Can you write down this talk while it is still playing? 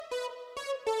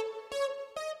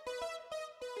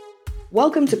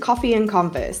Welcome to Coffee and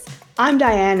Converse. I'm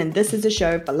Diane, and this is a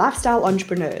show for lifestyle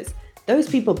entrepreneurs, those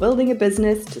people building a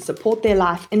business to support their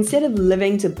life instead of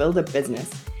living to build a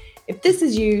business. If this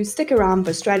is you, stick around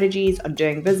for strategies on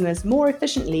doing business more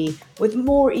efficiently, with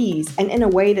more ease, and in a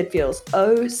way that feels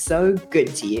oh so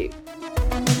good to you.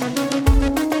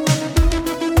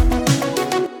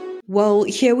 Well,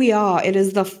 here we are. It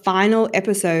is the final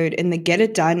episode in the Get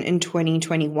It Done in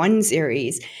 2021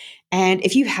 series. And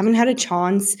if you haven't had a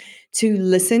chance to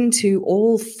listen to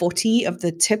all 40 of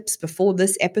the tips before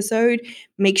this episode,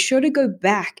 make sure to go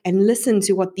back and listen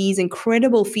to what these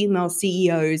incredible female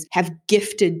CEOs have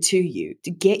gifted to you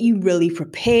to get you really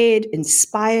prepared,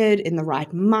 inspired, in the right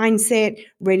mindset,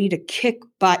 ready to kick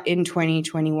butt in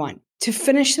 2021. To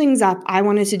finish things up, I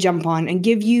wanted to jump on and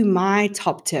give you my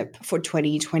top tip for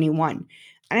 2021.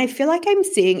 And I feel like I'm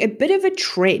seeing a bit of a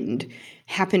trend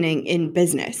happening in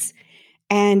business.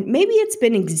 And maybe it's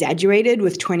been exaggerated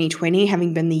with 2020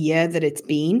 having been the year that it's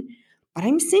been, but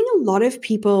I'm seeing a lot of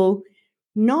people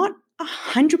not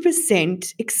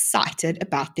 100% excited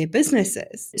about their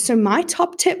businesses. So my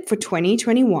top tip for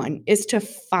 2021 is to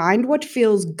find what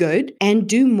feels good and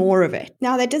do more of it.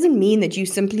 Now, that doesn't mean that you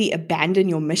simply abandon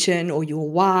your mission or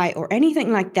your why or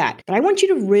anything like that, but I want you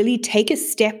to really take a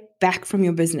step back from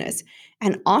your business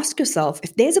and ask yourself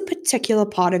if there's a particular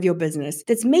part of your business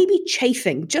that's maybe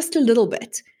chafing just a little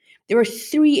bit. There are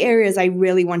 3 areas I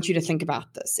really want you to think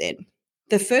about this in.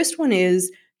 The first one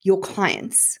is your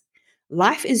clients.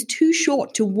 Life is too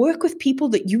short to work with people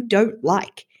that you don't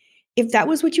like. If that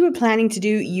was what you were planning to do,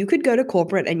 you could go to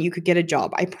corporate and you could get a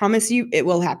job. I promise you it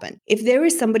will happen. If there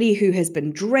is somebody who has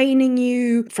been draining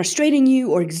you, frustrating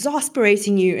you, or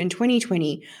exasperating you in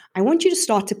 2020, I want you to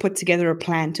start to put together a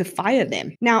plan to fire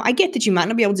them. Now, I get that you might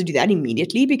not be able to do that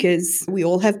immediately because we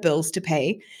all have bills to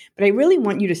pay, but I really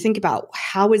want you to think about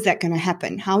how is that going to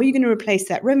happen? How are you going to replace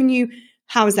that revenue?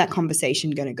 How is that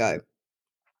conversation going to go?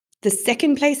 The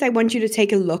second place I want you to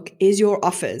take a look is your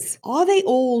offers. Are they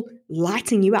all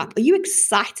lighting you up? Are you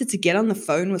excited to get on the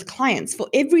phone with clients for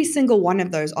every single one of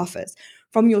those offers,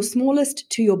 from your smallest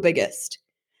to your biggest?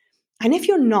 And if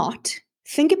you're not,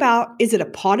 think about, is it a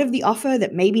part of the offer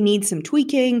that maybe needs some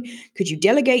tweaking? Could you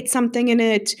delegate something in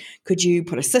it? Could you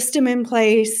put a system in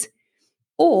place?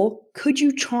 Or could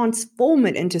you transform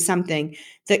it into something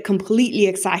that completely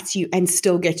excites you and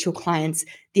still get your clients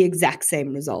the exact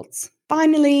same results?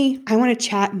 Finally, I want to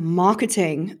chat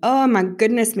marketing. Oh my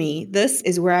goodness me. This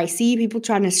is where I see people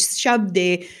trying to shove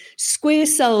their square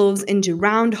selves into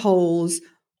round holes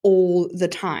all the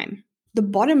time. The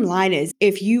bottom line is,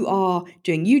 if you are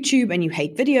doing YouTube and you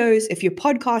hate videos, if you're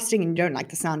podcasting and you don't like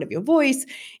the sound of your voice,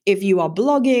 if you are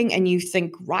blogging and you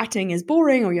think writing is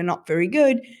boring or you're not very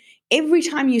good, every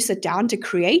time you sit down to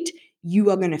create,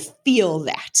 you are going to feel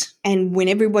that. And when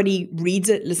everybody reads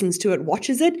it, listens to it,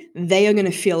 watches it, they are going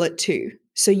to feel it too.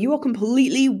 So you are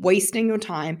completely wasting your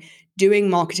time doing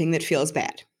marketing that feels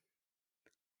bad.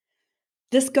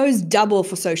 This goes double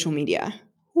for social media.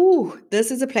 This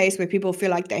is a place where people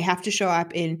feel like they have to show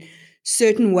up in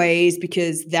certain ways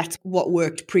because that's what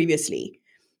worked previously.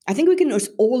 I think we can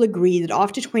all agree that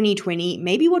after 2020,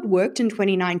 maybe what worked in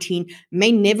 2019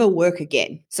 may never work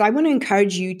again. So I want to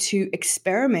encourage you to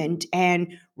experiment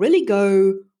and really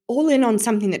go all in on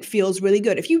something that feels really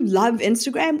good. If you love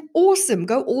Instagram, awesome.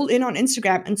 Go all in on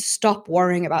Instagram and stop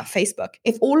worrying about Facebook.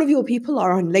 If all of your people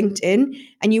are on LinkedIn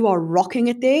and you are rocking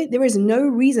it there is no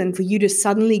reason for you to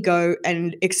suddenly go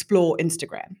and explore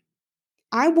Instagram.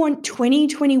 I want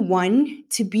 2021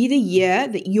 to be the year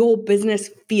that your business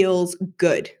feels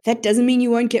good. That doesn't mean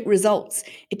you won't get results.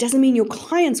 It doesn't mean your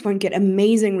clients won't get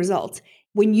amazing results.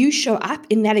 When you show up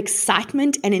in that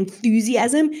excitement and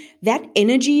enthusiasm, that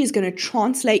energy is going to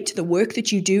translate to the work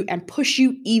that you do and push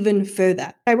you even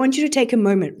further. I want you to take a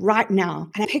moment right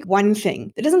now and pick one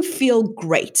thing that doesn't feel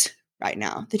great right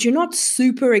now, that you're not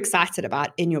super excited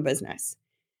about in your business.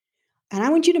 And I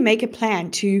want you to make a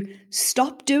plan to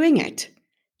stop doing it.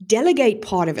 Delegate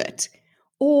part of it,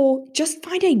 or just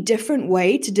find a different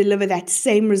way to deliver that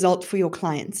same result for your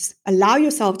clients. Allow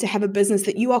yourself to have a business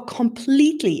that you are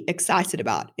completely excited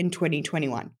about in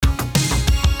 2021.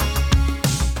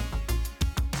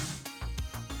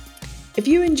 If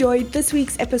you enjoyed this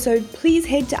week's episode, please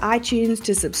head to iTunes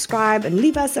to subscribe and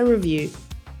leave us a review.